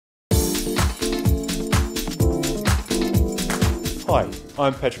Hi,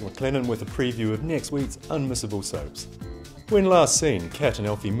 I'm Patrick McLennan with a preview of next week's unmissable soaps. When last seen, Kat and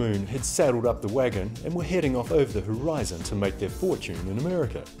Alfie Moon had saddled up the wagon and were heading off over the horizon to make their fortune in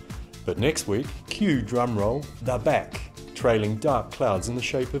America. But next week, cue drumroll, they're back, trailing dark clouds in the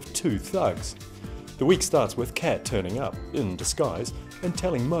shape of two thugs. The week starts with Kat turning up, in disguise, and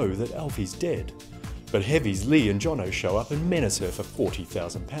telling Mo that Alfie's dead. But Heavy's Lee and Jono show up and menace her for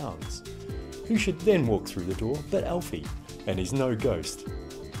 £40,000. Who should then walk through the door but Alfie, and he's no ghost.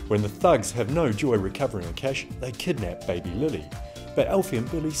 When the thugs have no joy recovering the cash, they kidnap baby Lily. But Alfie and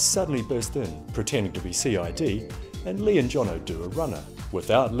Billy suddenly burst in, pretending to be CID, and Lee and Jono do a runner,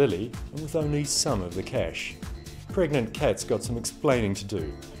 without Lily and with only some of the cash. Pregnant Kat's got some explaining to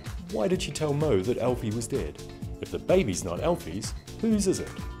do. Why did she tell Mo that Alfie was dead? If the baby's not Alfie's, whose is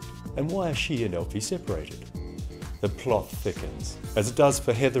it? And why are she and Alfie separated? The plot thickens, as it does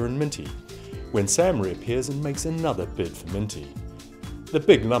for Heather and Minty, when Sam reappears and makes another bid for Minty. The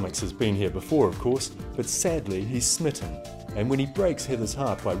big lummox has been here before, of course, but sadly he's smitten, and when he breaks Heather's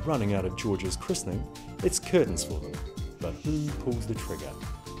heart by running out of George's christening, it's curtains for them. But who pulls the trigger?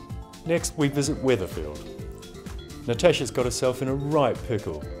 Next we visit Weatherfield. Natasha's got herself in a right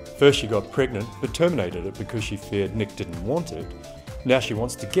pickle. First she got pregnant, but terminated it because she feared Nick didn't want it. Now she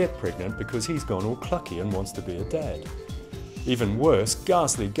wants to get pregnant because he's gone all clucky and wants to be a dad. Even worse,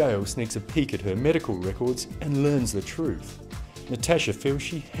 ghastly Gail sneaks a peek at her medical records and learns the truth. Natasha feels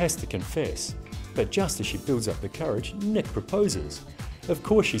she has to confess, but just as she builds up the courage, Nick proposes. Of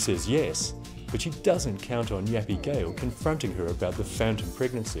course she says yes, but she doesn't count on yappy Gail confronting her about the phantom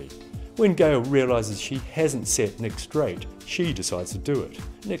pregnancy. When Gail realises she hasn't set Nick straight, she decides to do it.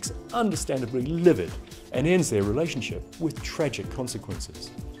 Nick's understandably livid and ends their relationship with tragic consequences.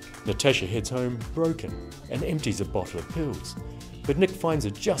 Natasha heads home broken and empties a bottle of pills. But Nick finds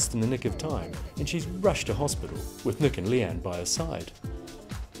her just in the nick of time and she's rushed to hospital with Nick and Leanne by her side.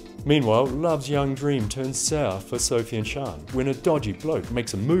 Meanwhile, Love's young dream turns sour for Sophie and Sean when a dodgy bloke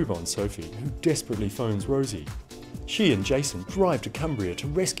makes a move on Sophie, who desperately phones Rosie. She and Jason drive to Cumbria to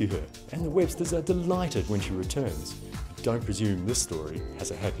rescue her, and the Websters are delighted when she returns. Don't presume this story has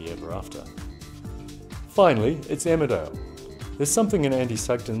a happy ever after. Finally, it's Emmerdale. There's something in Andy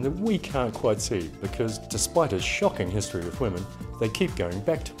Sugden that we can't quite see because, despite his shocking history with women, they keep going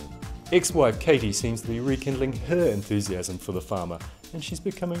back to him. Ex-wife Katie seems to be rekindling her enthusiasm for the farmer, and she's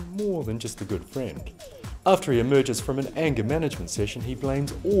becoming more than just a good friend. After he emerges from an anger management session, he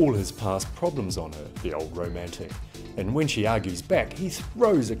blames all his past problems on her, the old romantic. And when she argues back, he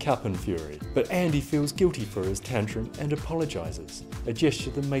throws a cup in fury. But Andy feels guilty for his tantrum and apologises, a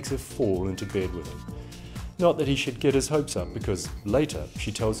gesture that makes her fall into bed with him. Not that he should get his hopes up, because later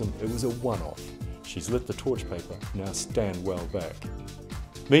she tells him it was a one-off. She's lit the torch paper, now stand well back.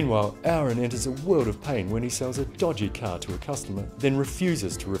 Meanwhile, Aaron enters a world of pain when he sells a dodgy car to a customer, then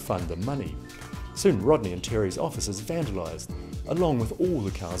refuses to refund the money. Soon Rodney and Terry's office is vandalised, along with all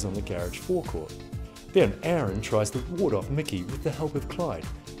the cars on the garage forecourt. Then Aaron tries to ward off Mickey with the help of Clyde,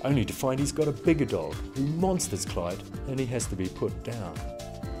 only to find he's got a bigger dog who monsters Clyde and he has to be put down.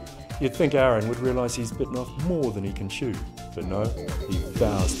 You'd think Aaron would realise he's bitten off more than he can chew, but no, he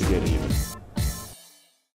vows to get even.